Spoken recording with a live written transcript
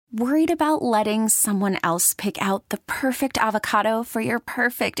Worried about letting someone else pick out the perfect avocado for your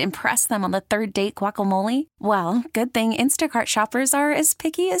perfect impress them on the third date guacamole? Well, good thing Instacart shoppers are as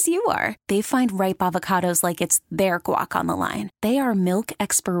picky as you are. They find ripe avocados like it's their guac on the line. They are milk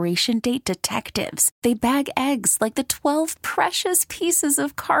expiration date detectives. They bag eggs like the 12 precious pieces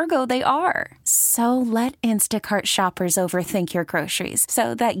of cargo they are. So let Instacart shoppers overthink your groceries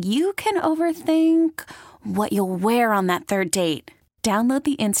so that you can overthink what you'll wear on that third date. Download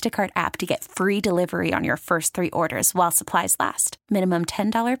the Instacart app to get free delivery on your first 3 orders while supplies last. Minimum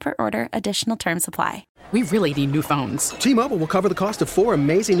 $10 per order. Additional terms apply. We really need new phones. T-Mobile will cover the cost of 4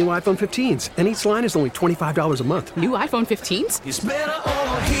 amazing new iPhone 15s, and each line is only $25 a month. New iPhone 15s? It's better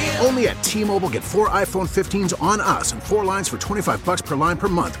over here. Only at T-Mobile, get 4 iPhone 15s on us and 4 lines for $25 per line per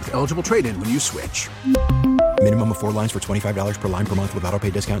month with eligible trade-in when you switch. Minimum of 4 lines for $25 per line per month with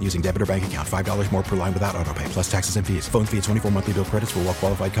autopay discount using debit or bank account. $5 more per line without autopay, plus taxes and fees. Phone fee at 24 monthly bill credits for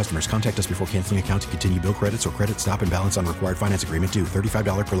well-qualified customers. Contact us before canceling account to continue bill credits or credit stop and balance on required finance agreement due.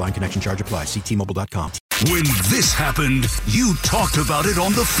 $35 per line connection charge applies. See T-Mobile.com. When this happened, you talked about it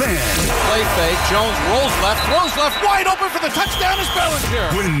on The Fan. Play fake. Jones rolls left, throws left, wide open for the touchdown is Bellinger.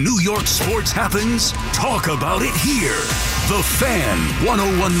 When New York sports happens, talk about it here. The Fan,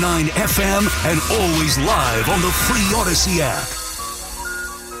 101.9 FM, and always live on the free Odyssey app.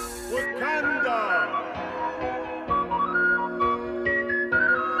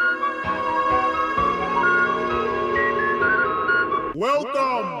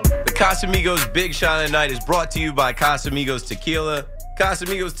 Welcome. The Casamigos Big Shot of the Night is brought to you by Casamigos Tequila.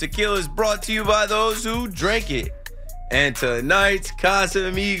 Casamigos Tequila is brought to you by those who drink it. And tonight's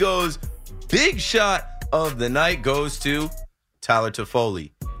Casamigos Big Shot of the Night goes to Tyler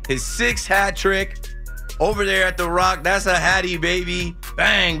Toffoli. His 6th hat trick over there at the Rock. That's a hattie, baby.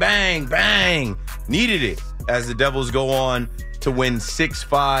 Bang, bang, bang. Needed it as the Devils go on to win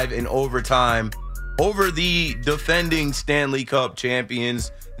 6-5 in overtime over the defending Stanley Cup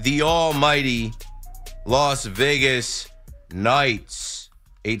champions, the almighty Las Vegas Knights.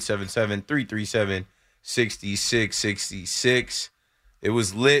 877-337-6666. It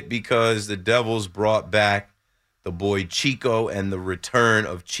was lit because the Devils brought back the boy Chico and the return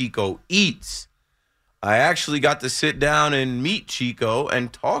of Chico Eats. I actually got to sit down and meet Chico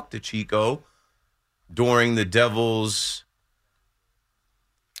and talk to Chico during the Devils.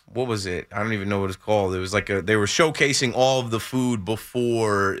 What was it? I don't even know what it's called. It was like they were showcasing all of the food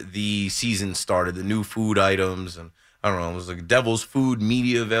before the season started, the new food items. And I don't know, it was like Devils food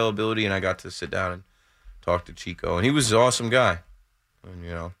media availability. And I got to sit down and talk to Chico. And he was an awesome guy. And,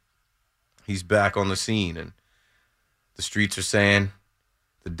 you know, he's back on the scene. And the streets are saying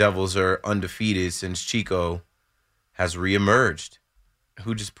the Devils are undefeated since Chico has reemerged.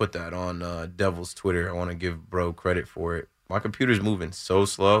 Who just put that on Devils Twitter? I want to give bro credit for it. My computer's moving so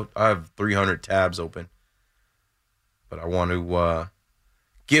slow. I have 300 tabs open. But I want to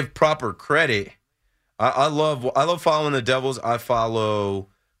give proper credit. I love following the Devils. I follow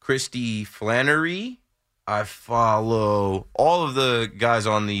Christy Flannery. I follow all of the guys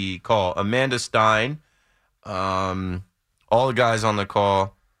on the call. Amanda Stein. All the guys on the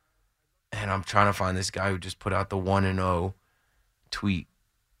call. And I'm trying to find this guy who just put out the 1-0 tweet.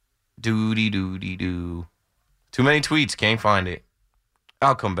 Doody-doody-doo. Too many tweets. Can't find it.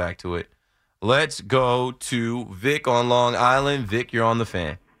 I'll come back to it. Let's go to Vic on Long Island. Vic, you're on the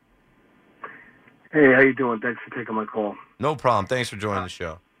Fan. Hey, how you doing? Thanks for taking my call. No problem. Thanks for joining the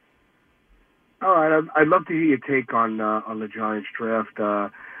show. All right, I'd love to hear your take on the Giants draft.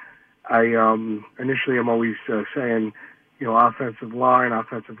 Initially I'm always saying, you know, offensive line,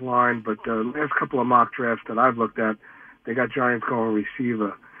 but the last couple of mock drafts that I've looked at, they got Giants going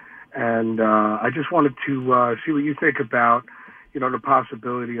receiver. And I just wanted to see what you think about, you know, the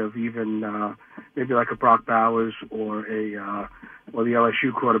possibility of even maybe like a Brock Bowers or the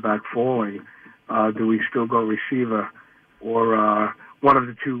LSU quarterback falling. Do we still go receiver, or one of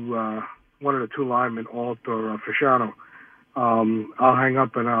the two linemen, Alt or Fasciano? I'll hang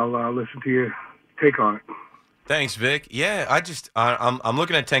up and I'll listen to your take on it. Thanks, Vic. Yeah, I'm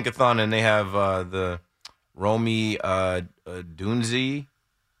looking at Tankathon and they have the Romy Dunze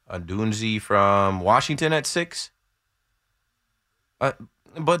from Washington at 6.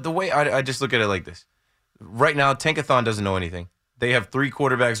 But the way I just look at it like this. Right now, Tankathon doesn't know anything. They have 3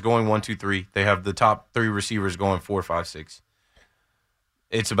 quarterbacks going 1, 2, 3. They have the top 3 receivers going 4, 5, 6.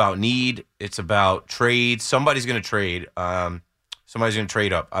 It's about need. It's about trade. Somebody's going to trade. Somebody's going to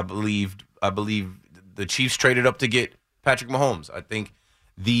trade up. I believe the Chiefs traded up to get Patrick Mahomes. I think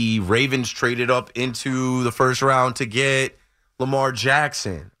the Ravens traded up into the first round to get Lamar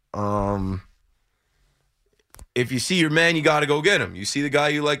Jackson. if you see your man, you got to go get him. You see the guy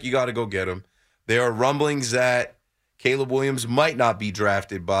you like, you got to go get him. There are rumblings that Caleb Williams might not be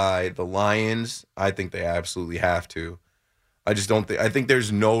drafted by the Lions. I think they absolutely have to. I just don't think. I think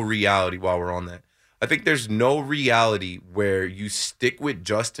there's no reality while we're on that. I think there's no reality where you stick with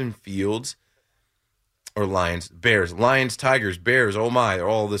Justin Fields or Bears, Tigers, Bears, oh my, they're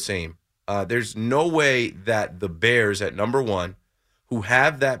all the same. There's no way that the Bears at number 1, who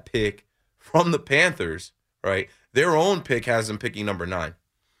have that pick from the Panthers, right? Their own pick has them picking number 9.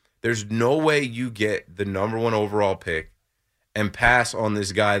 There's no way you get the number 1 overall pick and pass on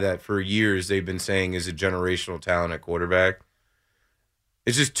this guy that for years they've been saying is a generational talent at quarterback.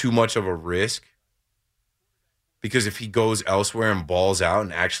 It's just too much of a risk. Because if he goes elsewhere and balls out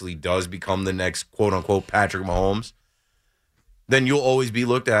and actually does become the next quote-unquote Patrick Mahomes, then you'll always be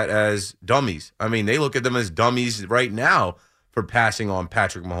looked at as dummies. I mean, they look at them as dummies right now for passing on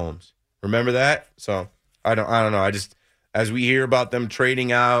Patrick Mahomes. Remember that? So I don't know. I just, as we hear about them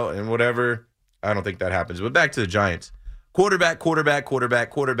trading out and whatever, I don't think that happens. But back to the Giants. Quarterback.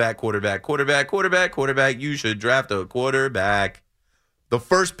 You should draft a quarterback. The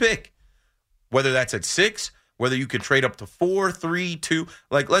first pick, whether that's at 6, whether you could trade up to 4, 3, 2.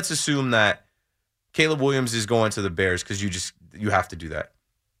 Like, let's assume that Caleb Williams is going to the Bears because you have to do that.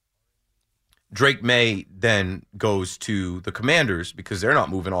 Drake May then goes to the Commanders because they're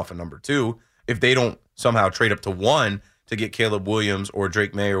not moving off of number 2. If they don't somehow trade up to 1 to get Caleb Williams or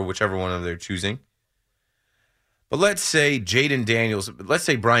Drake May or whichever one of they're choosing. But let's say Jaden Daniels, let's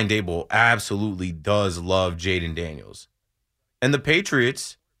say Brian Daboll absolutely does love Jaden Daniels. And the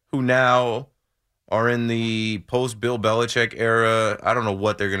Patriots, who now are in the post-Bill Belichick era, I don't know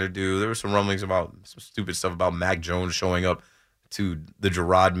what they're going to do. There were some rumblings about some stupid stuff about Mac Jones showing up to the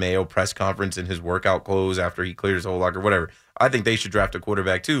Gerard Mayo press conference in his workout clothes after he cleared his whole locker, whatever. I think they should draft a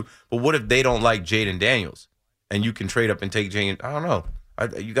quarterback too. But what if they don't like Jaden Daniels and you can trade up and take Jaden? I don't know.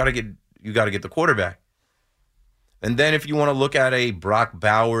 You got to get the quarterback. And then if you want to look at a Brock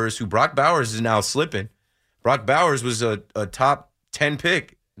Bowers, who Brock Bowers is now slipping. Brock Bowers was a top 10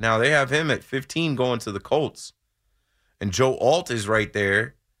 pick. Now they have him at 15 going to the Colts. And Joe Alt is right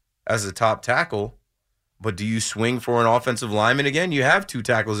there as a top tackle. But do you swing for an offensive lineman again? You have 2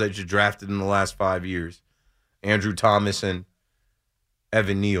 tackles that you drafted in the last 5 years. Andrew Thomas and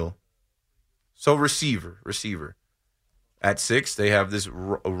Evan Neal. So receiver. At 6, they have this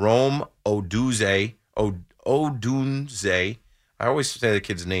Rome Odunze. Odunze. I always say the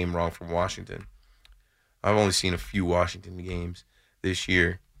kid's name wrong from Washington. I've only seen a few Washington games this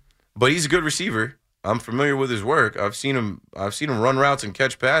year. But he's a good receiver. I'm familiar with his work. I've seen him run routes and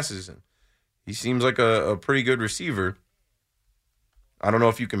catch passes, and he seems like a pretty good receiver. I don't know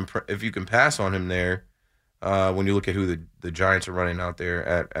if you can pass on him there when you look at who the Giants are running out there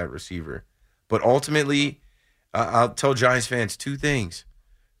at receiver. But ultimately, I'll tell Giants fans 2 things.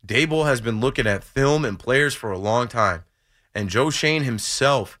 Daboll has been looking at film and players for a long time. And Joe Schoen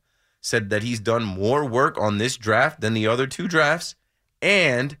himself said that he's done more work on this draft than the other 2 drafts.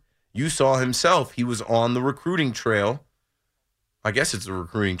 And you saw himself, he was on the recruiting trail. I guess it's a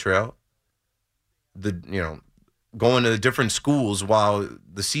recruiting trail. Going to different schools while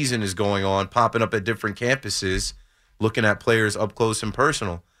the season is going on, popping up at different campuses, looking at players up close and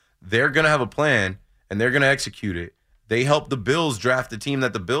personal. They're going to have a plan, and they're going to execute it. They helped the Bills draft the team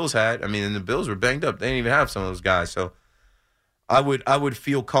that the Bills had. I mean, and the Bills were banged up. They didn't even have some of those guys. So I would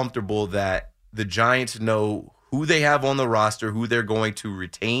feel comfortable that the Giants know who they have on the roster, who they're going to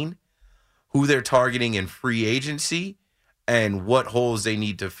retain, who they're targeting in free agency, and what holes they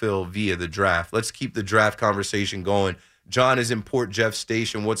need to fill via the draft. Let's keep the draft conversation going. John is in Port Jeff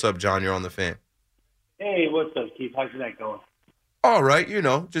Station. What's up, John? You're on the Fan. Hey, what's up, Keith? How's that going? All right,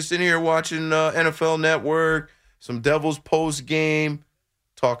 just in here watching NFL Network, some Devils post game,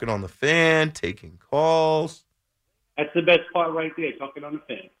 talking on the Fan, taking calls. That's the best part right there, talking on the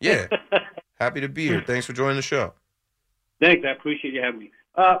Fan. Yeah, happy to be here. Thanks for joining the show. Thanks, I appreciate you having me.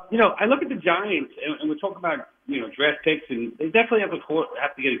 I look at the Giants, and we're talking about draft picks, and they definitely have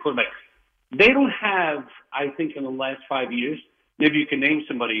to get a quarterback. They don't have, I think, in the last 5 years, maybe you can name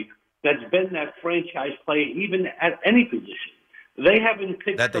somebody that's been that franchise player even at any position. They haven't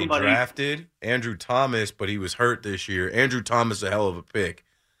picked that they somebody. Drafted Andrew Thomas, but he was hurt this year. Andrew Thomas is a hell of a pick,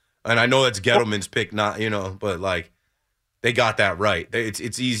 and I know that's Gettleman's pick, not but like they got that right.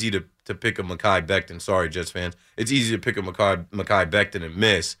 It's easy to pick a Mekhi Becton. Sorry, Jets fans. It's easy to pick a Mekhi Becton and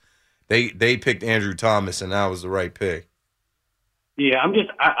miss. They picked Andrew Thomas, and that was the right pick. Yeah,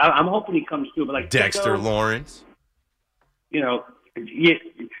 I'm hoping he comes through. But like Dexter Lawrence.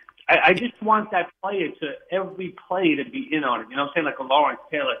 I I just want that player every play to be in on it. You know what I'm saying? Like a Lawrence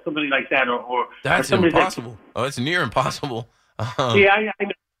Taylor, somebody like that, or that's impossible. It's near impossible. Yeah, I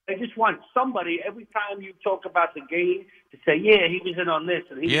know. I just want somebody every time you talk about the game to say, yeah, he was in on this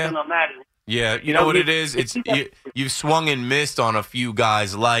and he was in on that. Yeah, you know what it is? It's you've swung and missed on a few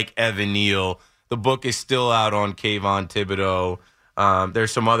guys like Evan Neal. The book is still out on Kayvon Thibodeau.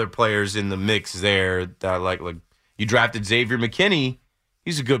 There's some other players in the mix there that like you drafted Xavier McKinney.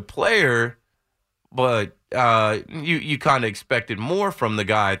 He's a good player, but you kind of expected more from the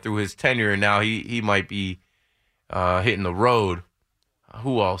guy through his tenure, and now he might be hitting the road.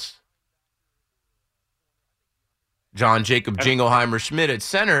 Who else? John Jacob Jingleheimer Schmidt at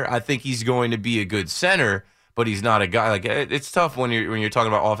center. I think he's going to be a good center, but he's not a guy. Like it's tough when you're talking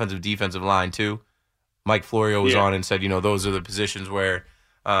about offensive defensive line too. Mike Florio was on and said, those are the positions where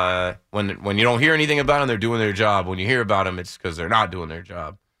when you don't hear anything about them, they're doing their job. When you hear about them, it's because they're not doing their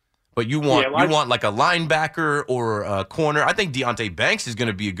job. But you want like a linebacker or a corner. I think Deonte Banks is going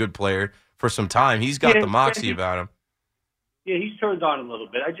to be a good player for some time. He's got the moxie about him. Yeah, he's turned on a little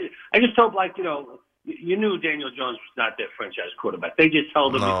bit. I just hope, you knew Daniel Jones was not their franchise quarterback. They just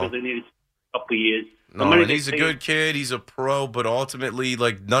held him because they needed a couple of years. No, and he's a good kid. He's a pro, but ultimately,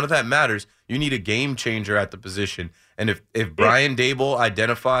 none of that matters. You need a game changer at the position. And if Brian Daboll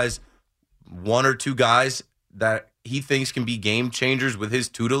identifies one or two guys that he thinks can be game changers with his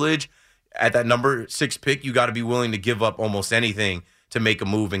tutelage, at that number 6 pick, you got to be willing to give up almost anything to make a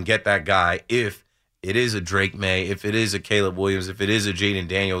move and get that guy. If it is a Drake May, if it is a Caleb Williams, if it is a Jaden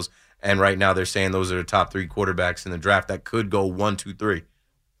Daniels, and right now they're saying those are the top 3 quarterbacks in the draft that could go 1, 2, 3.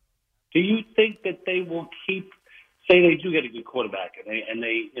 Do you think that they will say they do get a good quarterback and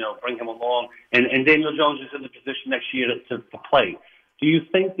they bring him along and Daniel Jones is in the position next year to play? Do you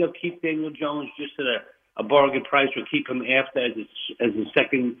think they'll keep Daniel Jones just at a bargain price or keep him after as a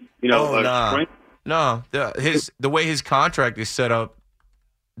second spring? No, the way his contract is set up,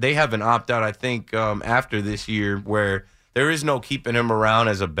 they have an opt-out, I think, after this year where there is no keeping him around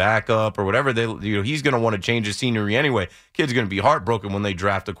as a backup or whatever. He's going to want to change his scenery anyway. Kid's going to be heartbroken when they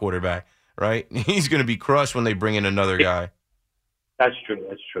draft a quarterback, right? He's going to be crushed when they bring in another guy. That's true.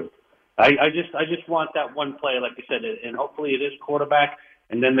 That's true. I just want that one player, like I said, and hopefully it is quarterback.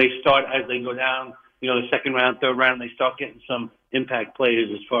 And then they start as they go down, the second round, third round, they start getting some impact players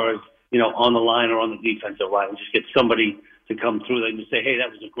as far as on the line or on the defensive line, and just get somebody to come through and say, hey, that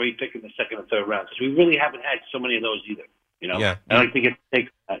was a great pick in the second or third round. Because we really haven't had so many of those either. Yeah. I like to get to take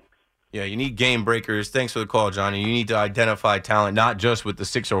that. Yeah, you need game breakers. Thanks for the call, Johnny. You need to identify talent, not just with the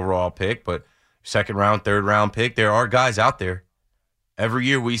 6th overall pick, but second round, third round pick. There are guys out there. Every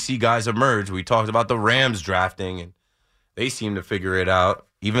year we see guys emerge. We talked about the Rams drafting, and they seem to figure it out.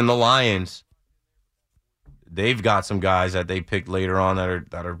 Even the Lions, they've got some guys that they picked later on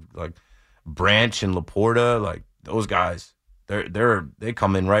that are like Branch and Laporta, like those guys. They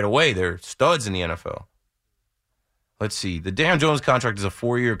come in right away. They're studs in the NFL. Let's see. The Dan Jones contract is a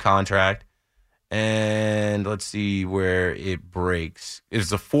 4-year contract, and let's see where it breaks.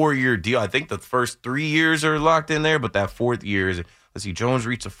 It's a 4-year deal. I think the first 3 years are locked in there, but that 4th year is. Let's see. Jones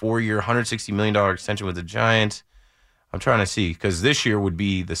reached a 4-year, $160 million extension with the Giants. I'm trying to see because this year would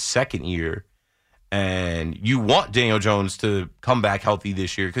be the 2nd year, and you want Daniel Jones to come back healthy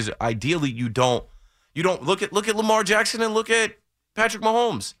this year because ideally you don't look at Lamar Jackson and look at Patrick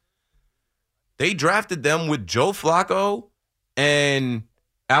Mahomes. They drafted them with Joe Flacco and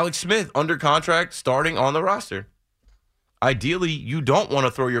Alex Smith under contract starting on the roster. Ideally, you don't want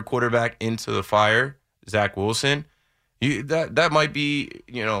to throw your quarterback into the fire, Zach Wilson. That might be,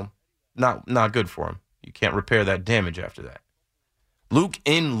 not good for him. You can't repair that damage after that. Luke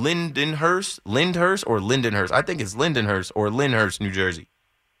in Lyndhurst. I think it's Lindenhurst or Lyndhurst, New Jersey.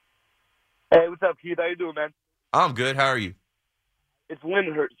 Hey, what's up, Keith? How you doing, man? I'm good. How are you? It's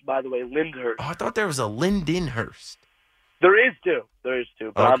Lyndhurst, by the way, Lyndhurst. Oh, I thought there was a Lindenhurst. There is two,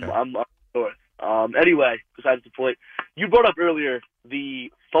 but okay. I'm north. Anyway, besides the point, you brought up earlier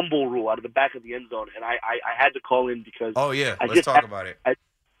the fumble rule out of the back of the end zone, and I had to call in because let's talk about it. I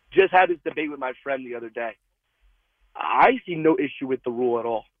just had this debate with my friend the other day. I see no issue with the rule at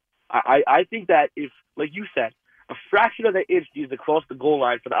all. I think that if, like you said, a fraction of the inch needs to cross the goal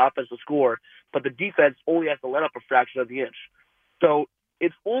line for the offense to score, but the defense only has to let up a fraction of the inch. So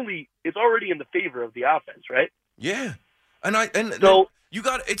it's already in the favor of the offense, right? Yeah.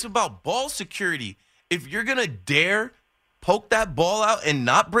 It's about ball security. If you're gonna dare poke that ball out and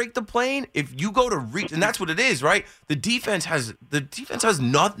not break the plane, if you go to reach, and that's what it is, right? The defense has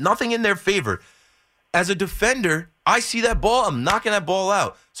nothing in their favor. As a defender, I see that ball, I'm knocking that ball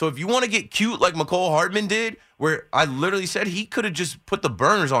out. So if you want to get cute like McCole Hardman did, where I literally said he could have just put the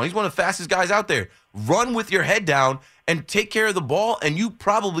burners on. He's one of the fastest guys out there. Run with your head down and take care of the ball, and you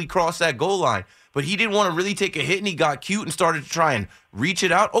probably cross that goal line. But he didn't want to really take a hit, and he got cute and started to try and reach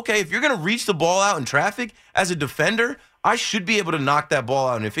it out. Okay, if you're going to reach the ball out in traffic as a defender, I should be able to knock that ball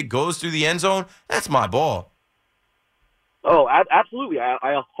out. And if it goes through the end zone, that's my ball. Oh, absolutely.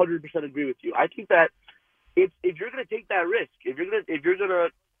 I 100% agree with you. I think that if you're going to take that risk, if you're going to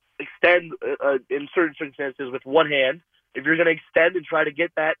extend in certain circumstances with one hand, if you're going to extend and try to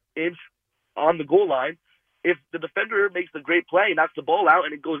get that inch on the goal line, if the defender makes the great play, knocks the ball out,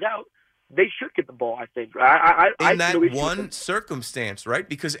 and it goes out, they should get the ball, I think. In that one circumstance, right?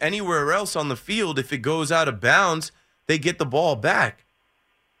 Because anywhere else on the field, if it goes out of bounds, they get the ball back.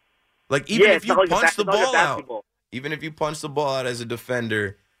 Like, even if you punch the ball out, even if you punch the ball out as a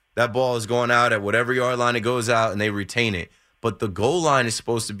defender, that ball is going out at whatever yard line it goes out, and they retain it. But the goal line is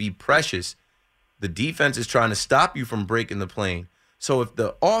supposed to be precious. The defense is trying to stop you from breaking the plane. So if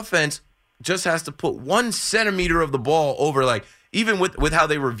the offense just has to put 1 centimeter of the ball over, like, even with how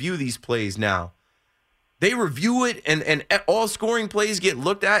they review these plays now, they review it, and all scoring plays get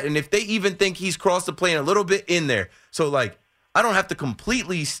looked at, and if they even think he's crossed the plane a little bit in there. So, like, I don't have to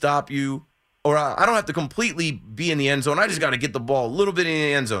completely stop you, or I don't have to completely be in the end zone. I just got to get the ball a little bit in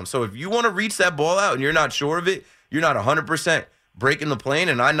the end zone. So if you want to reach that ball out and you're not sure of it, you're not 100% breaking the plane,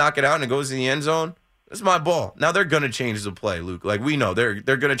 and I knock it out and it goes in the end zone, that's my ball. Now they're going to change the play, Luke. Like, we know they're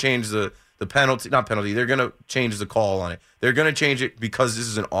going to change the penalty, not penalty. They're going to change the call on it. They're going to change it because this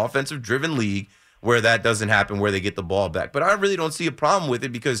is an offensive-driven league where that doesn't happen, where they get the ball back. But I really don't see a problem with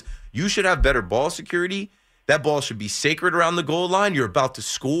it because you should have better ball security. That ball should be sacred around the goal line. You're about to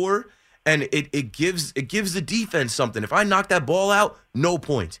score, and it gives the defense something. If I knock that ball out, no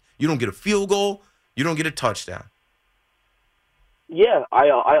points. You don't get a field goal. You don't get a touchdown. Yeah, I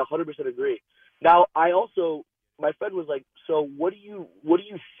 100% agree. Now, my friend was like, so what do you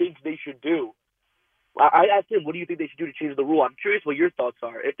think they should do? I asked him, what do you think they should do to change the rule? I'm curious what your thoughts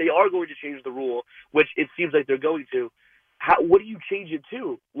are. If they are going to change the rule, which it seems like they're going to, what do you change it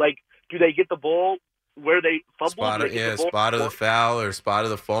to? Like, do they get the ball where they fumble? Spot of the foul or spot of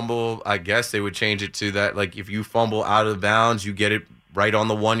the fumble. I guess they would change it to that. Like, if you fumble out of bounds, you get it right on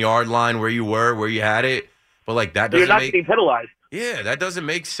the 1 yard line where you had it. But, like, that doesn't You're not getting penalized. Yeah, that doesn't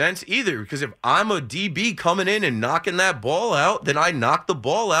make sense either, because if I'm a DB coming in and knocking that ball out, then I knocked the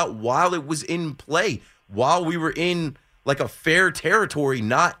ball out while it was in play, while we were in like a fair territory,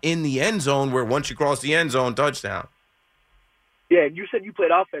 not in the end zone where once you cross the end zone, touchdown. Yeah, and you said you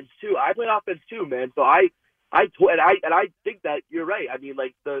played offense too. I played offense too, man. So I think that you're right. I mean,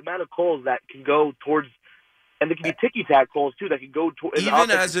 like, the amount of calls that can go towards, and there can be ticky-tack calls, too, that can go towards.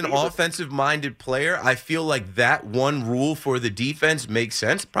 Even as an offensive-minded player, I feel like that one rule for the defense makes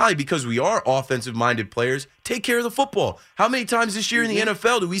sense, probably because we are offensive-minded players. Take care of the football. How many times this year in the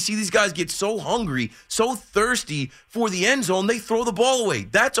NFL do we see these guys get so hungry, so thirsty for the end zone, they throw the ball away?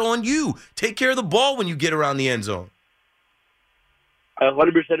 That's on you. Take care of the ball when you get around the end zone. I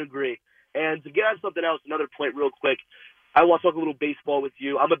 100% agree. And to get on something else, another point real quick, I want to talk a little baseball with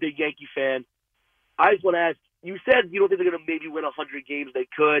you. I'm a big Yankee fan. I just want to ask, you said you don't think they're going to maybe win 100 games. They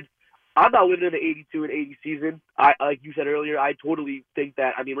could. I'm not living in the 82 and 80 season. Like you said earlier, I totally think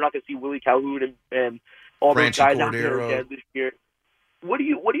that. I mean, we're not going to see Willie Calhoun and all those guys out there again this year. What do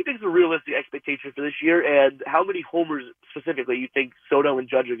you think is a realistic expectation for this year, and how many homers specifically you think Soto and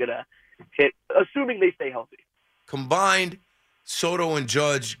Judge are going to hit, assuming they stay healthy? Combined, Soto and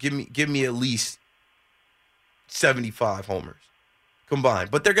Judge give me at least 75 homers.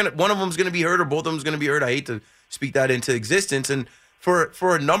 Combined, but one of them's gonna be hurt, or both of them's gonna be hurt. I hate to speak that into existence. And for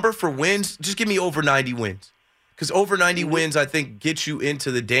a number for wins, just give me over 90 wins, because over 90 wins, I think, gets you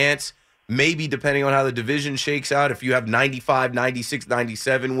into the dance. Maybe depending on how the division shakes out, if you have 95, 96,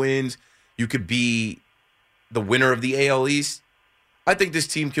 97 wins, you could be the winner of the AL East. I think this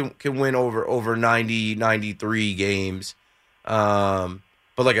team can win over 90, 93 games.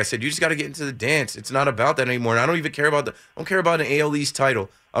 But like I said, you just got to get into the dance. It's not about that anymore. And I don't even care about I don't care about an AL East title.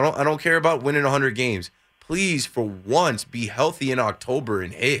 I don't care about winning 100 games. Please, for once, be healthy in October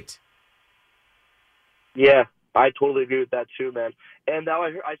and hit. Yeah, I totally agree with that too, man. And now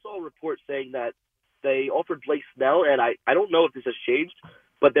I saw a report saying that they offered Blake Snell, and I don't know if this has changed,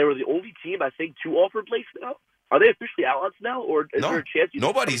 but they were the only team, I think, to offer Blake Snell. Are they officially out on Snell, or is there a chance?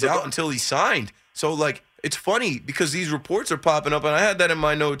 Nobody's out until he's signed. So, like, it's funny because these reports are popping up, and I had that in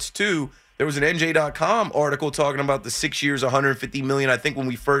my notes too. There was an NJ.com article talking about the 6 years, $150 million. I think when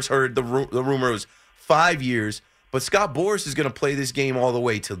we first heard the rumor, it was 5 years. But Scott Boras is going to play this game all the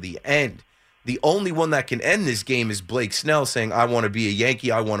way till the end. the only one that can end this game is Blake Snell saying, I want to be a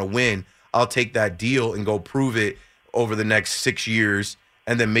Yankee, I want to win. I'll take that deal and go prove it over the next 6 years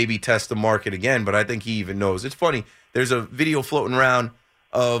and then maybe test the market again. But I think he even knows. It's funny. There's a video floating around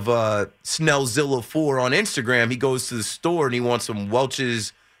of Snellzilla 4 on Instagram. He goes to the store and he wants some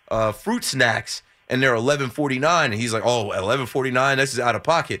Welch's fruit snacks, and they're $11.49. And he's like, oh, $11.49? This is out of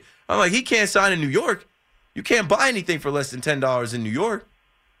pocket. I'm like, he can't sign in New York. You can't buy anything for less than $10 in New York.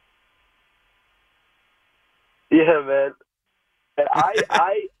 Yeah, man. And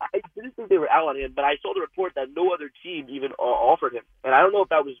I didn't think they were out on him, but I saw the report that no other team even offered him. And I don't know if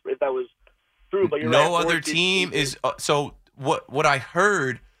that was true, but you're right. No other team is so what I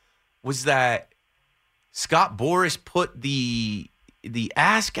heard was that Scott Boras put the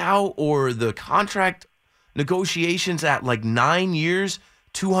ask out or the contract negotiations at like 9 years,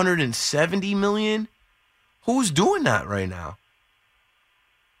 $270 million. Who's doing that right now?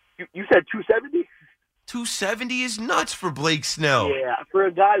 You said 270? 270 is nuts for Blake Snell. Yeah, for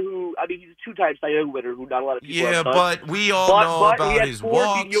a guy who, I mean, he's a two-time Cy Young winner who not a lot of people have done. But we all know about his walks. But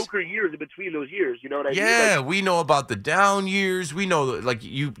he had 4 mediocre years in between those years, you know what I mean? Yeah, like, we know about the down years. We know, like,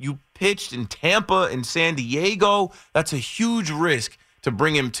 you pitched in Tampa and San Diego. That's a huge risk to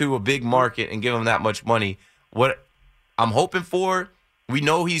bring him to a big market and give him that much money. What I'm hoping for, we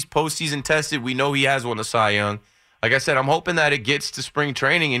know he's postseason tested. We know he has won a Cy Young. Like I said, I'm hoping that it gets to spring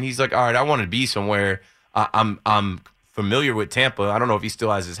training and he's like, all right, I want to be somewhere. I'm familiar with Tampa. I don't know if he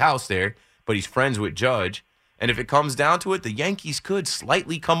still has his house there, but he's friends with Judge. And if it comes down to it, the Yankees could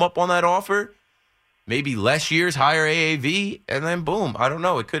slightly come up on that offer, maybe less years, higher AAV, and then boom. I don't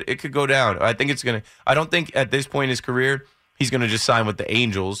know. It could go down. I think it's gonna. I don't think at this point in his career he's gonna just sign with the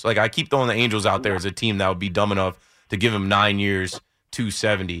Angels. Like I keep throwing the Angels out there as a team that would be dumb enough to give him 9 years,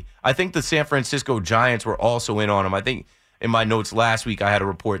 $270. I think the San Francisco Giants were also in on him. I think in my notes last week I had a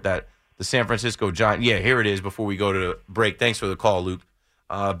report that the San Francisco Giants, yeah, here it is before we go to break. Thanks for the call, Luke.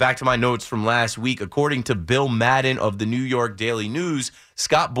 Back to my notes from last week. According to Bill Madden of the New York Daily News,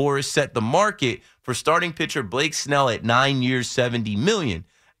 Scott Boras set the market for starting pitcher Blake Snell at 9 years, $70 million.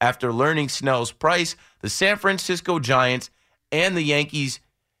 After learning Snell's price, the San Francisco Giants and the Yankees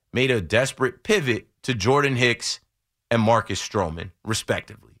made a desperate pivot to Jordan Hicks and Marcus Stroman,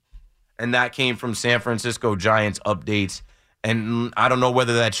 respectively. And that came from San Francisco Giants updates. And I don't know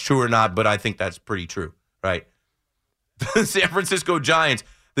whether that's true or not, but I think that's pretty true, right? The San Francisco Giants,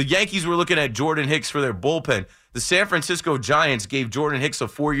 the Yankees were looking at Jordan Hicks for their bullpen. The San Francisco Giants gave Jordan Hicks a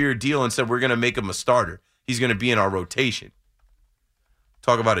 4-year deal and said, we're going to make him a starter. He's going to be in our rotation.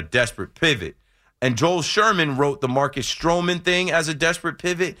 Talk about a desperate pivot. And Joel Sherman wrote the Marcus Stroman thing as a desperate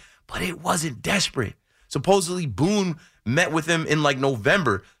pivot, but it wasn't desperate. Supposedly Boone met with him in like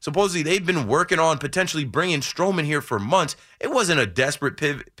November. Supposedly they've been working on potentially bringing Stroman here for months. It wasn't a desperate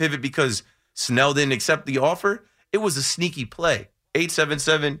pivot because Snell didn't accept the offer. It was a sneaky play.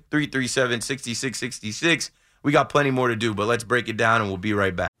 877-337-6666. We got plenty more to do, but let's break it down and we'll be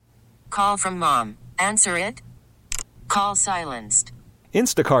right back. Call from mom. Answer it. Call silenced.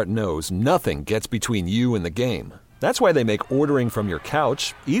 Instacart knows nothing gets between you and the game. That's why they make ordering from your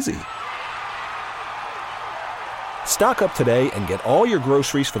couch easy. Stock up today and get all your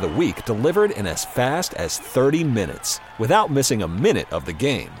groceries for the week delivered in as fast as 30 minutes without missing a minute of the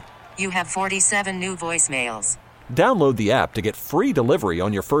game. You have 47 new voicemails. Download the app to get free delivery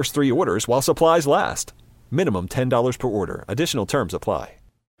on your first 3 orders while supplies last. Minimum $10 per order. Additional terms apply.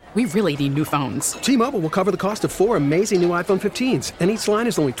 We really need new phones. T-Mobile will cover the cost of 4 amazing new iPhone 15s, and each line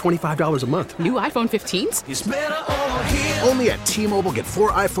is only $25 a month. New iPhone 15s? It's better over here. Only at T-Mobile, get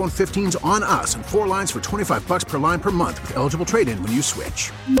 4 iPhone 15s on us and 4 lines for $25 per line per month with eligible trade-in when you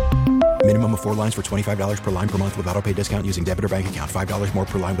switch. Minimum of 4 lines for $25 per line per month with autopay discount using debit or bank account. $5 more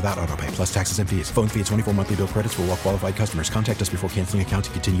per line without autopay, plus taxes and fees. Phone fee at 24 monthly bill credits for well-qualified customers. Contact us before canceling account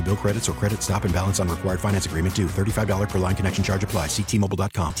to continue bill credits or credit stop and balance on required finance agreement due. $35 per line connection charge applies. See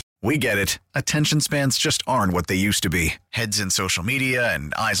T-Mobile.com. We get it. Attention spans just aren't what they used to be. Heads in social media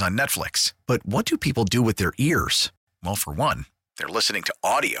and eyes on Netflix. But what do people do with their ears? Well, for one, they're listening to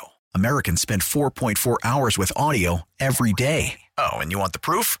audio. Americans spend 4.4 hours with audio every day. Oh, and you want the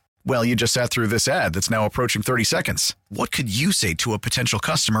proof? Well, you just sat through this ad that's now approaching 30 seconds. What could you say to a potential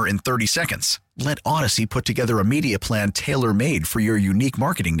customer in 30 seconds? Let Odyssey put together a media plan tailor-made for your unique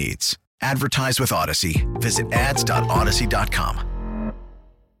marketing needs. Advertise with Odyssey. Visit ads.odyssey.com.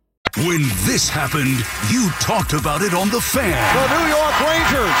 When this happened, you talked about it on The Fan. The New York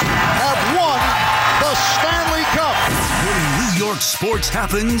Rangers have won the Stanley Cup. When New York sports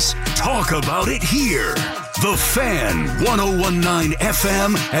happens, talk about it here. The Fan, 101.9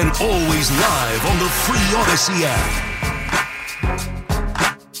 FM, and always live on the free Odyssey app.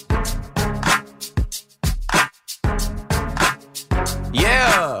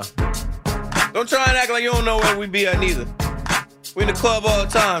 Don't try and act like you don't know where we be at neither. We in the club all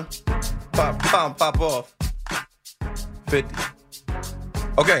the time. Pop off. 50.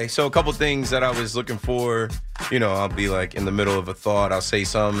 Okay, so a couple things that I was looking for. You know, I'll be like in the middle of a thought. I'll say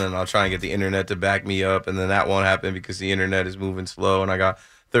something and I'll try and get the internet to back me up. And then that won't happen because the internet is moving slow and I got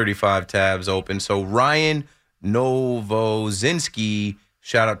 35 tabs open. So Ryan Novozinski,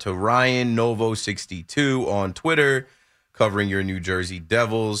 shout out to Ryan Novo62 on Twitter, covering your New Jersey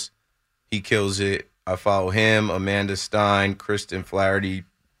Devils. He kills it. I follow him, Amanda Stein, Kristen Flaherty,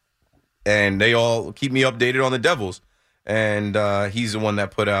 and they all keep me updated on the Devils. And he's the one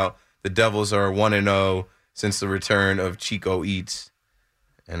that put out the Devils are 1-0 since the return of Chico Eats.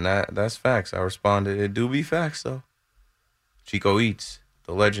 And that's facts. I responded, it do be facts, though. Chico Eats,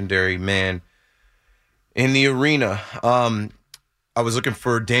 the legendary man in the arena. I was looking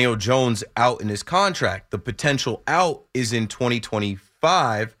for Daniel Jones out in his contract. The potential out is in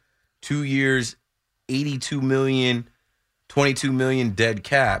 2025, 2 years, $82 million, $22 million dead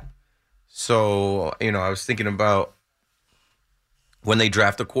cap. So, you know, I was thinking about when they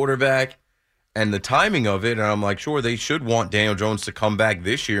draft a quarterback and the timing of it, and I'm like, sure, they should want Daniel Jones to come back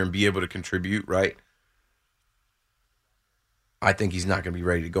this year and be able to contribute, right? I think he's not going to be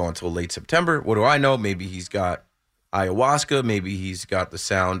ready to go until late September. What do I know? Maybe he's got ayahuasca. Maybe he's got the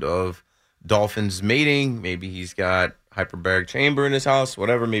sound of dolphins mating. Maybe he's got hyperbaric chamber in his house.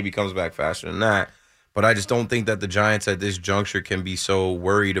 Whatever, maybe he comes back faster than that. But I just don't think that the Giants at this juncture can be so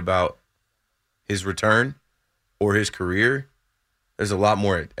worried about his return or his career. There's a lot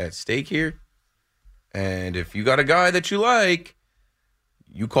more at stake here. And if you got a guy that you like,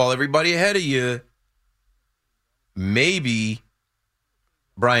 you call everybody ahead of you. Maybe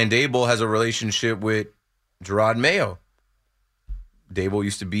Brian Daboll has a relationship with Gerard Mayo. Daboll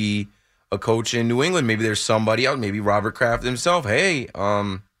used to be a coach in New England. Maybe there's somebody else. Maybe Robert Kraft himself. Hey,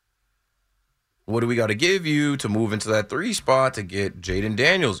 what do we got to give you to move into that 3 spot to get Jaden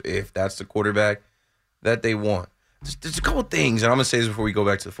Daniels if that's the quarterback that they want? There's a couple things, and I'm going to say this before we go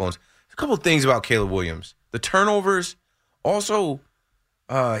back to the phones. There's a couple things about Caleb Williams. The turnovers, also,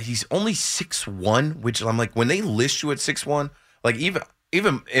 he's only 6'1", which I'm like, when they list you at 6'1", like even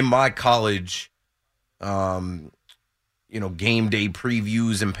in my college, game day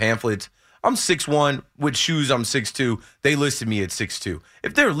previews and pamphlets, I'm 6'1", with shoes I'm 6'2". They listed me at 6'2".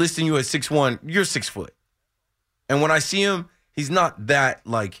 If they're listing you at 6'1", you're 6 foot. And when I see him, he's not that,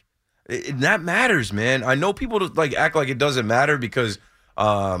 like, that matters, man. I know people like act like it doesn't matter because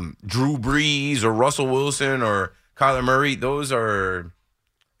Drew Brees or Russell Wilson or Kyler Murray, those are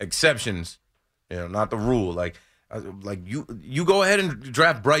exceptions, not the rule. Like you go ahead and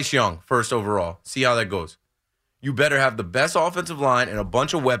draft Bryce Young first overall. See how that goes. You better have the best offensive line and a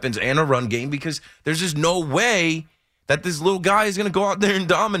bunch of weapons and a run game because there's just no way that this little guy is going to go out there and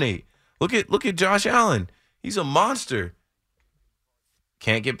dominate. Look at Josh Allen. He's a monster.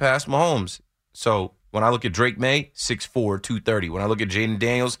 Can't get past Mahomes. So when I look at Drake May, 6'4", 230. When I look at Jaden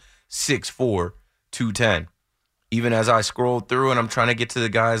Daniels, 6'4", 210. Even as I scroll through and I'm trying to get to the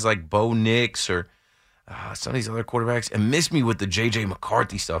guys like Bo Nix or some of these other quarterbacks, and miss me with the J.J.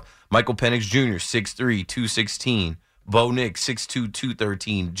 McCarthy stuff. Michael Penix Jr., 6'3", 216. Bo Nix, 6'2",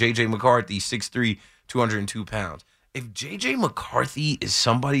 213. J.J. McCarthy, 6'3", 202 pounds. If J.J. McCarthy is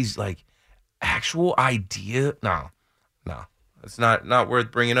somebody's, like, actual idea, no. It's not worth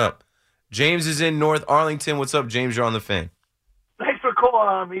bringing up. James is in North Arlington. What's up, James? You're on the Fan. Thanks for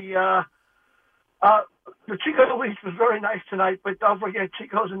calling me. The Chico Weeks was very nice tonight, but don't forget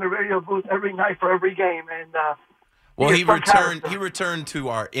Chico's in the radio booth every night for every game. And he returned to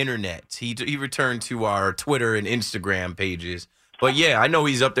our internet. He returned to our Twitter and Instagram pages. But yeah, I know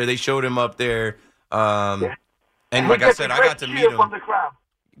he's up there. They showed him up there. And like I said, I got to meet him. From the crowd.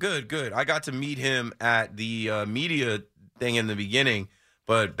 Good. I got to meet him at the media thing in the beginning,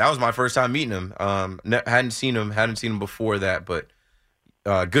 but that was my first time meeting him. Hadn't seen him before that, but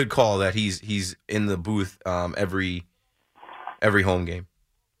good call that he's in the booth every home game.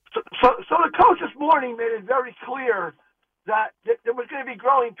 So the coach this morning made it very clear that there was going to be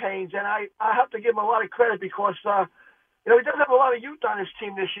growing pains, and I have to give him a lot of credit because he doesn't have a lot of youth on his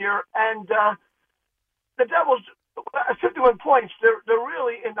team this year, and the Devils at 51 points, they're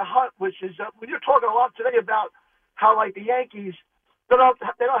really in the hunt, which is when you're talking a lot today about how, like, the Yankees, they don't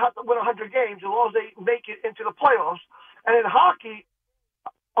have to win 100 games as long as they make it into the playoffs. And in hockey,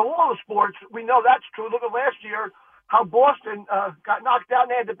 of all the sports, we know that's true. Look at last year, how Boston got knocked out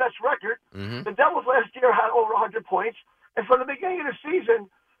and they had the best record. Mm-hmm. The Devils last year had over 100 points. And from the beginning of the season,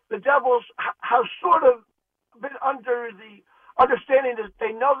 the Devils have sort of been under the understanding that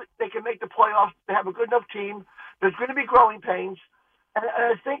they know that they can make the playoffs. They have a good enough team. There's going to be growing pains. And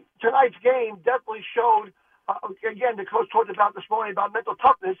I think tonight's game definitely showed, again, the coach talked about this morning about mental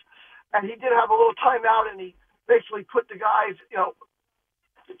toughness, and he did have a little timeout, and he basically put the guys,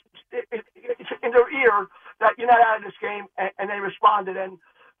 in their ear that you're not out of this game, and they responded. And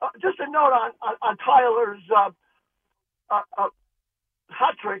just a note on Tyler's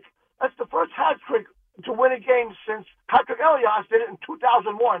hat trick. That's the first hat trick to win a game since Patrick Elias did it in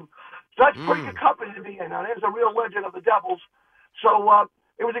 2001. So that's pretty good company to be in. Now, there's a real legend of the Devils. So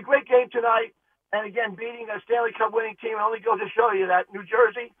it was a great game tonight. And again, beating a Stanley Cup winning team only goes to show you that New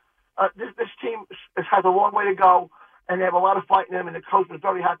Jersey, this team has a long way to go, and they have a lot of fight in them, and the coach was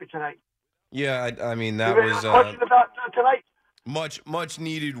very happy tonight. Yeah, I mean, that was question about tonight? Much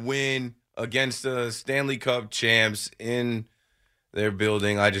needed win against the Stanley Cup champs in their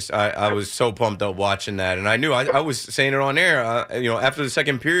building. I was so pumped up watching that, and I knew I was saying it on air. After the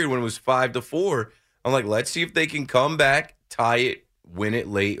second period when it was 5-4, I'm like, let's see if they can come back, tie it, win it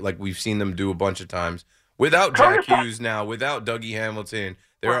late, like we've seen them do a bunch of times. Without Jack Hughes now, without Dougie Hamilton,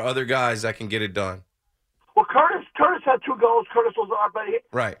 there are other guys that can get it done. Well, Curtis had 2 goals. Curtis Lazar, but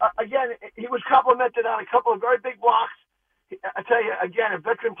again, he was complimented on a couple of very big blocks. I tell you, again, a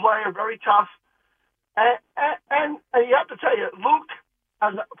veteran player, very tough. And you have to tell you, Luke,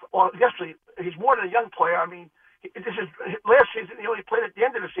 actually, he's more than a young player. I mean, this is last season. He only played at the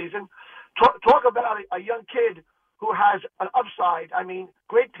end of the season. Talk about a young kid who has an upside. I mean,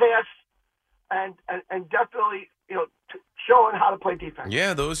 great pass, and definitely, showing how to play defense.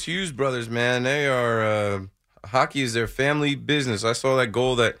 Yeah, those Hughes brothers, man, they are hockey is their family business. I saw that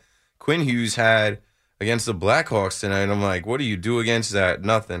goal that Quinn Hughes had against the Blackhawks tonight. I'm like, what do you do against that?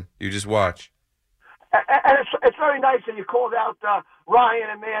 Nothing. You just watch. And it's very nice that you called out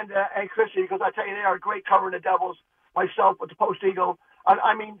Ryan, Amanda, and Chrissy, because I tell you, they are great covering the Devils. Myself with the Post Eagle.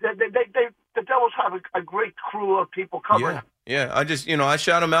 I mean, the Devils have a great crew of people covering. Yeah. I just, I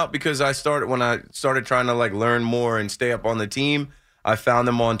shout them out because when I started trying to learn more and stay up on the team, I found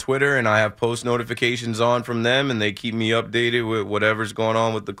them on Twitter, and I have post notifications on from them, and they keep me updated with whatever's going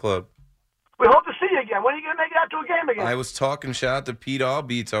on with the club. We hope to see you again. When are you going to make it out to a game again? I was talking, shout out to Pete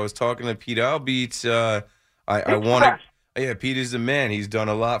Albeats. I was talking to Pete Albeats. I wanted, Pete is the man. He's done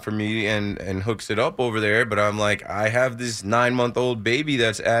a lot for me and hooks it up over there. But I'm like, I have this 9-month-old baby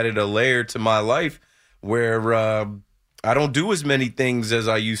that's added a layer to my life where I don't do as many things as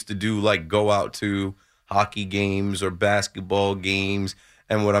I used to do, like go out to hockey games or basketball games.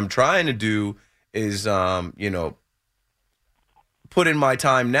 And what I'm trying to do is, put in my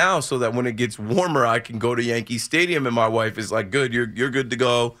time now so that when it gets warmer, I can go to Yankee Stadium. And my wife is like, good, you're good to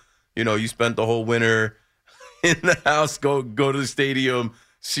go. You spent the whole winter in the house. Go to the stadium.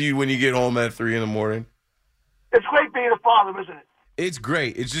 See you when you get home at 3 a.m. It's great being a father, isn't it? It's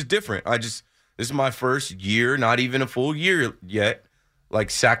great. It's just different. This is my first year, not even a full year yet,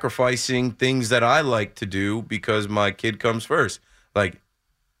 sacrificing things that I like to do because my kid comes first.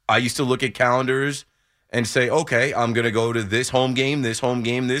 I used to look at calendars and say, okay, I'm going to go to this home game, this home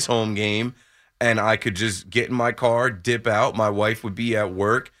game, this home game, and I could just get in my car, dip out. My wife would be at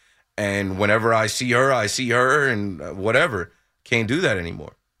work, and whenever I see her, and whatever. Can't do that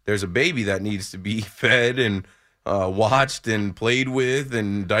anymore. There's a baby that needs to be fed and watched and played with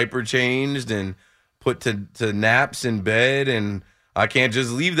and diaper changed and put to naps in bed, and I can't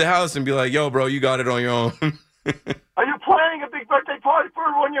just leave the house and be like, yo, bro, you got it on your own. Are you planning a big birthday party for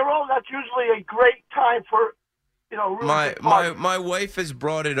a 1-year-old? That's usually a great time for, really my wife has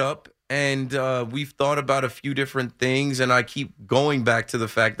brought it up, and we've thought about a few different things, and I keep going back to the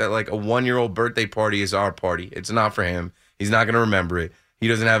fact that a 1-year-old birthday party is our party. It's not for him. He's not going to remember it. He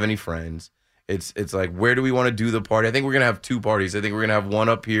doesn't have any friends. It's like, where do we want to do the party? I think we're going to have 2 parties. I think we're going to have one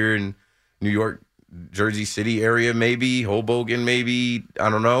up here in New York, Jersey City area, maybe Hoboken, maybe, I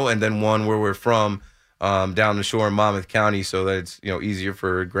don't know, and then one where we're from. Down the shore in Monmouth County, so that it's easier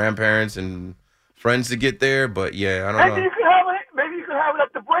for grandparents and friends to get there. But yeah, I don't know. Maybe you could have it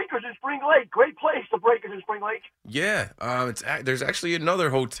at the Breakers in Spring Lake. Great place, the Breakers in Spring Lake. Yeah, there's actually another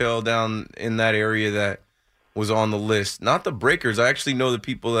hotel down in that area that was on the list. Not the Breakers. I actually know the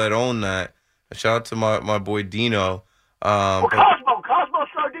people that own that. Shout out to my boy Dino. Cosmo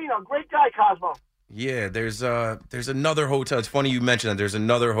Sardino, great guy, Cosmo. Yeah, there's another hotel. It's funny you mentioned that. There's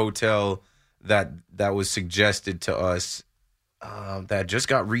another hotel that was suggested to us that just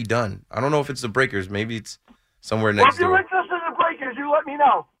got redone. I don't know if it's the Breakers. Maybe it's somewhere next door. If you're interested in the Breakers, you let me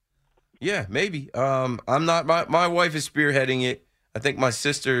know. Yeah, maybe. I'm not. My wife is spearheading it. I think my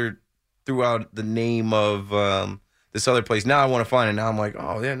sister threw out the name of this other place. Now I want to find it. Now I'm like,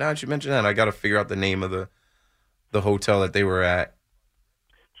 oh yeah. Now that you mention that, I got to figure out the name of the hotel that they were at.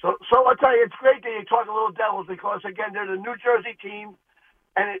 So I tell you, it's great that you talk a little Devils because, again, they're the New Jersey team,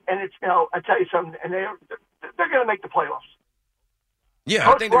 and it's I tell you something, and they're going to make the playoffs. Yeah,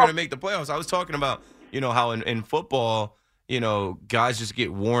 I think they're going to make the playoffs. I was talking about, how in football, guys just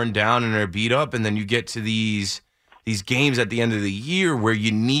get worn down and they're beat up, and then you get to these games at the end of the year where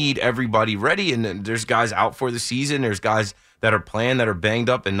you need everybody ready, and then there's guys out for the season. There's guys that are playing that are banged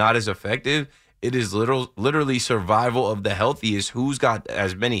up and not as effective. It is literally survival of the healthiest. Who's got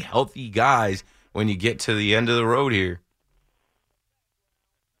as many healthy guys when you get to the end of the road here?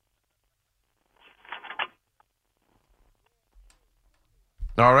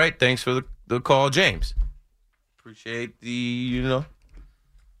 All right, thanks for the call, James. Appreciate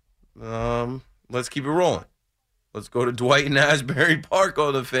let's keep it rolling. Let's go to Dwight in Asbury Park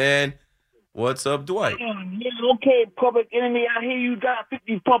on the Fan. What's up, Dwight? Yeah, okay, Public Enemy. I hear you got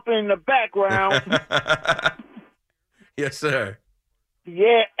 50 pumping in the background. Yes, sir.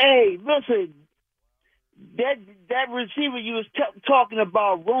 Yeah, hey, listen. That receiver you was talking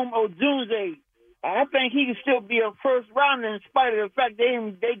about, Rome Odunze, I think he can still be a first rounder in spite of the fact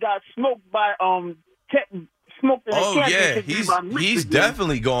they got smoked by smoked in the championship. He's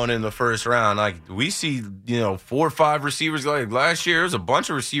definitely going in the first round. Like we see, 4 or 5 receivers. Like last year, there's a bunch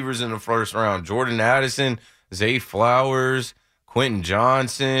of receivers in the first round. Jordan Addison, Zay Flowers, Quentin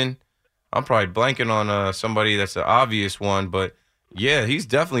Johnson. I'm probably blanking on somebody that's an obvious one, but yeah, he's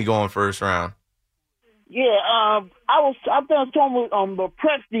definitely going first round. Yeah, I was talking with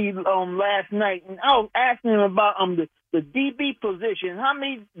Presti last night, and I was asking him about the DB position. How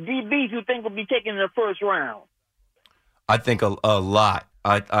many DBs you think will be taken in the first round? I think a lot.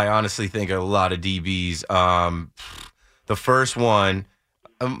 I honestly think a lot of DBs. The first one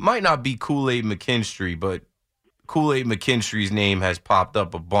might not be Kool-Aid McKinstry, but Kool-Aid McKinstry's name has popped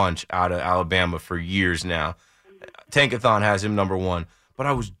up a bunch out of Alabama for years now. Tankathon has him number 1. But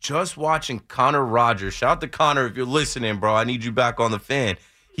I was just watching Connor Rogers. Shout out to Connor if you're listening, bro. I need you back on the Fan.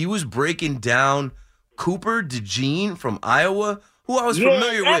 He was breaking down Cooper DeJean from Iowa, who I was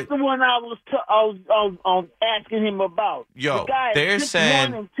familiar with. That's the one I was asking him about. Yo, the guy they're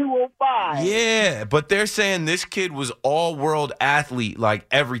saying 6'1" and 205. Yeah, but they're saying this kid was all-world athlete, like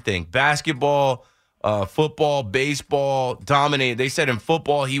everything. Basketball, football, baseball, dominated. They said in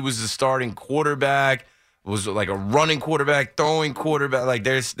football he was the starting quarterback. Was like a running quarterback, throwing quarterback. Like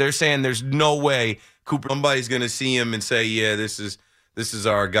they're saying there's no way somebody's gonna see him and say, yeah, this is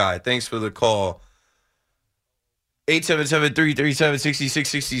our guy. Thanks for the call.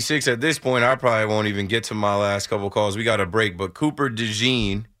 877-337-6666. At this point, I probably won't even get to my last couple calls. We got a break, but Cooper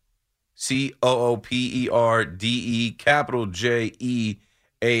DeJean, CooperDE, capital Jean,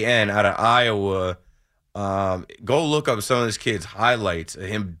 out of Iowa. Go look up some of this kid's highlights.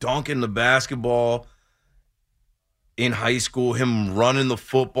 Him dunking the basketball in high school, him running the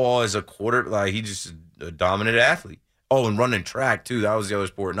football as a quarter, like he just a dominant athlete. Oh, and running track too. That was the other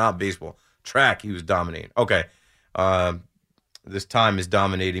sport, not baseball. Track, he was dominating. Okay, this time is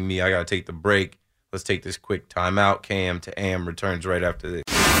dominating me. I gotta take the break. Let's take this quick timeout. KM to AM returns right after this.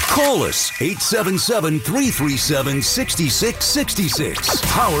 Call us 877-337-6666.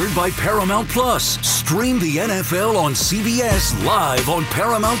 Powered by Paramount Plus. Stream the NFL on CBS live on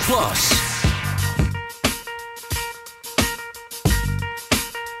Paramount Plus.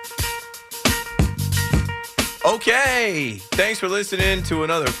 Okay, thanks for listening to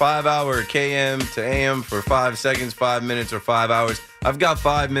another 5-hour KM to AM for 5 seconds, 5 minutes, or 5 hours. I've got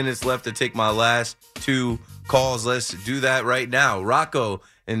 5 minutes left to take my last 2 calls. Let's do that right now. Rocco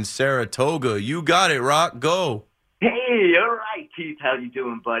in Saratoga. You got it, Rock. Go. Hey, all right, Keith. How you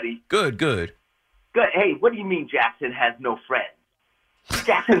doing, buddy? Good. Good. Hey, what do you mean Jackson has no friends?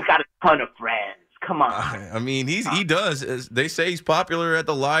 Jackson's got a ton of friends. Come on. I mean, he does. They say he's popular at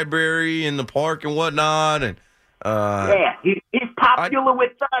the library and the park and whatnot, and he's popular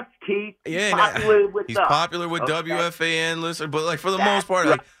with us, Keith. He's popular with WFAN listeners, but like for the most part,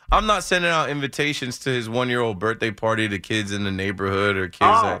 like I'm not sending out invitations to his 1-year-old birthday party to kids in the neighborhood or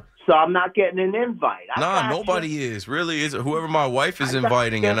kids. So I'm not getting an invite. Nobody is. Really is. Whoever my wife is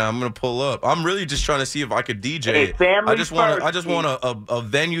inviting, and I'm gonna pull up. I'm really just trying to see if I could DJ. Hey, I just want a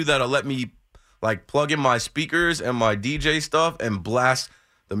venue that'll let me like plug in my speakers and my DJ stuff and blast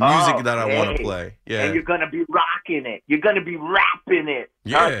the music that I want to play. Yeah. And you're going to be rocking it. You're going to be rapping it.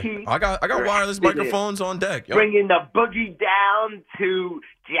 Yeah. I got wireless microphones on deck. Yo. Bringing the boogie down to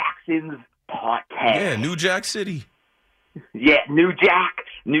Jackson's party. Yeah, New Jack City. Yeah, New Jack.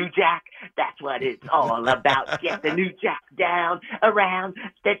 That's what it's all about. Get the New Jack down around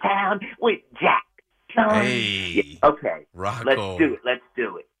the town with Jack. Hey. Okay. Rocco. Let's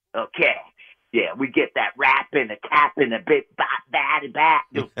do it. Okay. Yeah, we get that rapping, a tapping, a bit bop,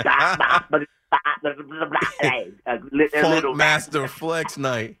 Funk Master Flex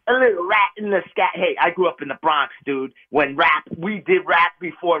night. A little rat in the sky. Hey, I grew up in the Bronx, dude. When we did rap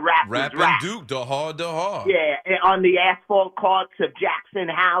before rap was rap. Rapping Duke, the hard. Yeah, and on the asphalt carts of Jackson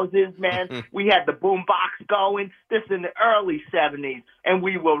houses, man, we had the boombox going. This in the early 70s, and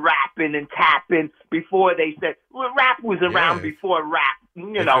we were rapping and tapping before they said rap was around before rap.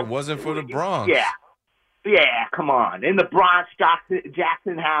 You know, if it wasn't for the Bronx. Yeah, come on. In the Bronx,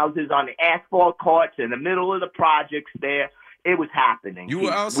 Jackson houses, on the asphalt carts, in the middle of the projects there, it was happening. You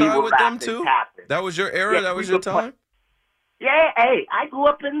were outside with them, too? That was your era? Yeah, that was your time? Yeah, hey, I grew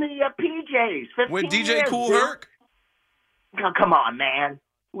up in the PJs. 15 with DJ years, Kool dude. Herc? Come on, man.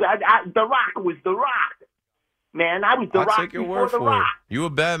 The Rock was The Rock. Man, I was The Rock I'll take your before word The for Rock. it. You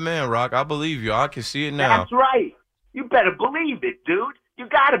a bad man, Rock. I believe you. I can see it now. That's right. You better believe it, dude. You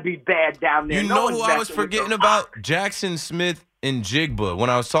got to be bad down there. You No know one's who I was messing with forgetting The about? Rock. Jackson Smith and Jigba.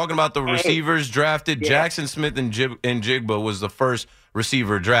 When I was talking about the receivers drafted, Jackson Smith and Jigba was the first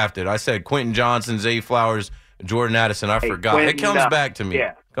receiver drafted. I said Quentin Johnson, Zay Flowers, Jordan Addison. I forgot. Quentin, it comes back to me.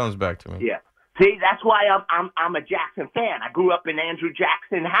 Yeah. It comes back to me. Yeah. See, that's why I'm a Jackson fan. I grew up in Andrew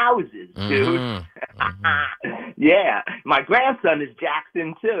Jackson houses, dude. Yeah. My grandson is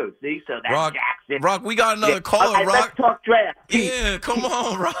Jackson, too. See, so that's Jackson. Rock, we got another caller, Okay, Rock. Let's talk draft. Yeah, come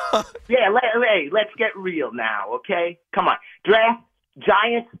on, Rock. Yeah, let's get real now, okay? Come on. Draft,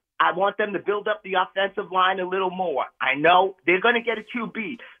 Giants, I want them to build up the offensive line a little more. I know they're going to get a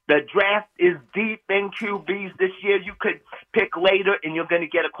QB. The draft is deep in QBs this year. You could pick later, and you're going to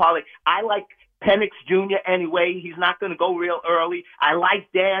get a quality. I like Penix Jr. anyway. He's not going to go real early. I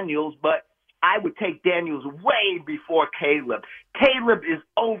like Daniels, but I would take Daniels way before Caleb. Caleb is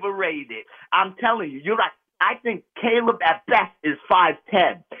overrated. I'm telling you, you're right. I think Caleb at best is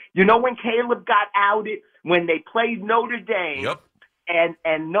 5'10". You know when Caleb got outed? When they played Notre Dame,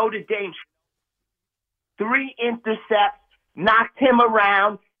 and Notre Dame 3 intercepts, knocked him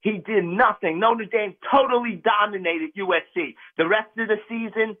around. He did nothing. Notre Dame totally dominated USC. The rest of the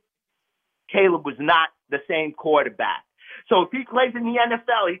season, Caleb was not the same quarterback. So if he plays in the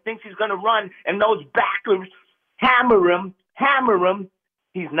NFL, he thinks he's going to run, and those backers hammer him.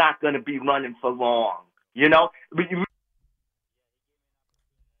 He's not going to be running for long. You know? Did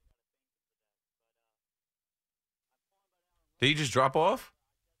he just drop off?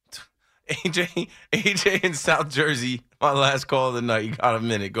 AJ in South Jersey, my last call of the night. You got a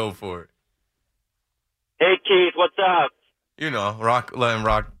minute. Go for it. Hey, Keith, what's up? You know, let him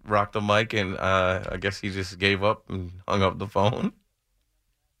rock the mic, and I guess he just gave up and hung up the phone.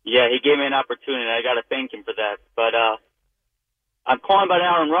 Yeah, he gave me an opportunity. I got to thank him for that. But I'm calling about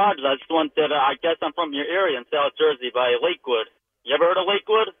Aaron Rodgers. I just wanted, I guess I'm from your area in South Jersey by Lakewood. You ever heard of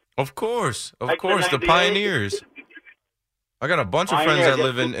Lakewood? Of course, Like the the Pioneers. I got a bunch of friends Pioneers, that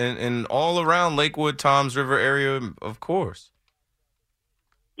live in all around Lakewood, Toms River area, of course.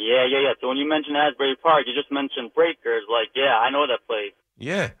 Yeah. So when you mentioned Asbury Park, you just mentioned Breakers. Like, yeah, I know that place.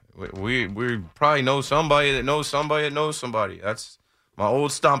 Yeah, we probably know somebody that knows somebody that knows somebody. That's my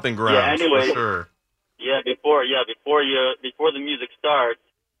old stomping ground. Yeah, anyway. For sure. Before the music starts,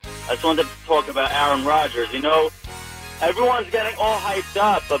 I just wanted to talk about Aaron Rodgers. You know, everyone's getting all hyped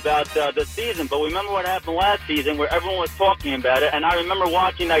up about the season, but remember what happened last season where everyone was talking about it, and I remember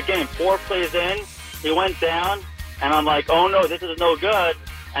watching that game. 4 plays in, he went down, and I'm like, oh no, this is no good,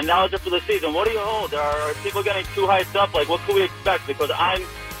 and that was it for the season. What do you hold? Are people getting too hyped up? Like, what can we expect? Because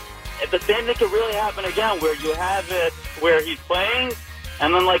the same thing could really happen again, where you have it where he's playing,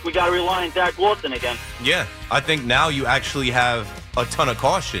 and then, like, we got to rely on Zach Wilson again. Yeah, I think now you actually have a ton of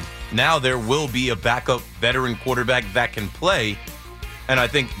caution. Now there will be a backup veteran quarterback that can play. And I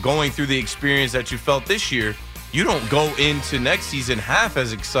think going through the experience that you felt this year, you don't go into next season half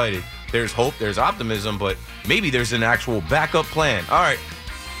as excited. There's hope, there's optimism, but maybe there's an actual backup plan. All right,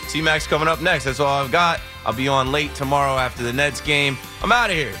 C-Max coming up next. That's all I've got. I'll be on late tomorrow after the Nets game. I'm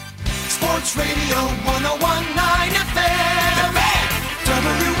out of here. Sports Radio 101.9 FM. The Fan.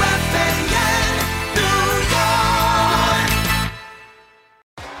 WFAN, New York.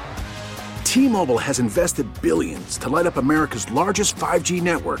 T-Mobile has invested billions to light up America's largest 5G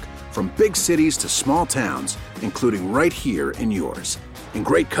network, from big cities to small towns, including right here in yours. And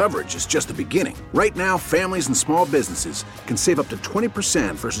great coverage is just the beginning. Right now, families and small businesses can save up to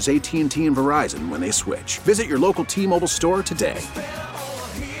 20% versus AT&T and Verizon when they switch. Visit your local T-Mobile store today.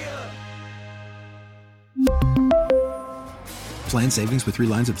 Plan savings with 3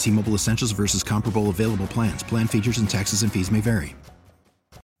 lines of T-Mobile Essentials versus comparable available plans. Plan features and taxes and fees may vary.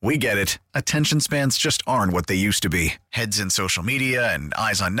 We get it. Attention spans just aren't what they used to be. Heads in social media and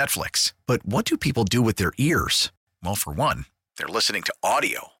eyes on Netflix. But what do people do with their ears? Well, for one, they're listening to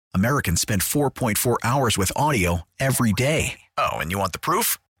audio. Americans spend 4.4 hours with audio every day. Oh, and you want the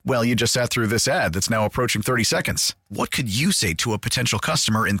proof? Well, you just sat through this ad that's now approaching 30 seconds. What could you say to a potential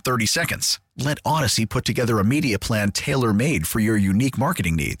customer in 30 seconds? Let Odyssey put together a media plan tailor-made for your unique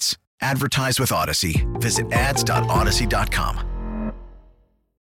marketing needs. Advertise with Odyssey. Visit ads.odyssey.com.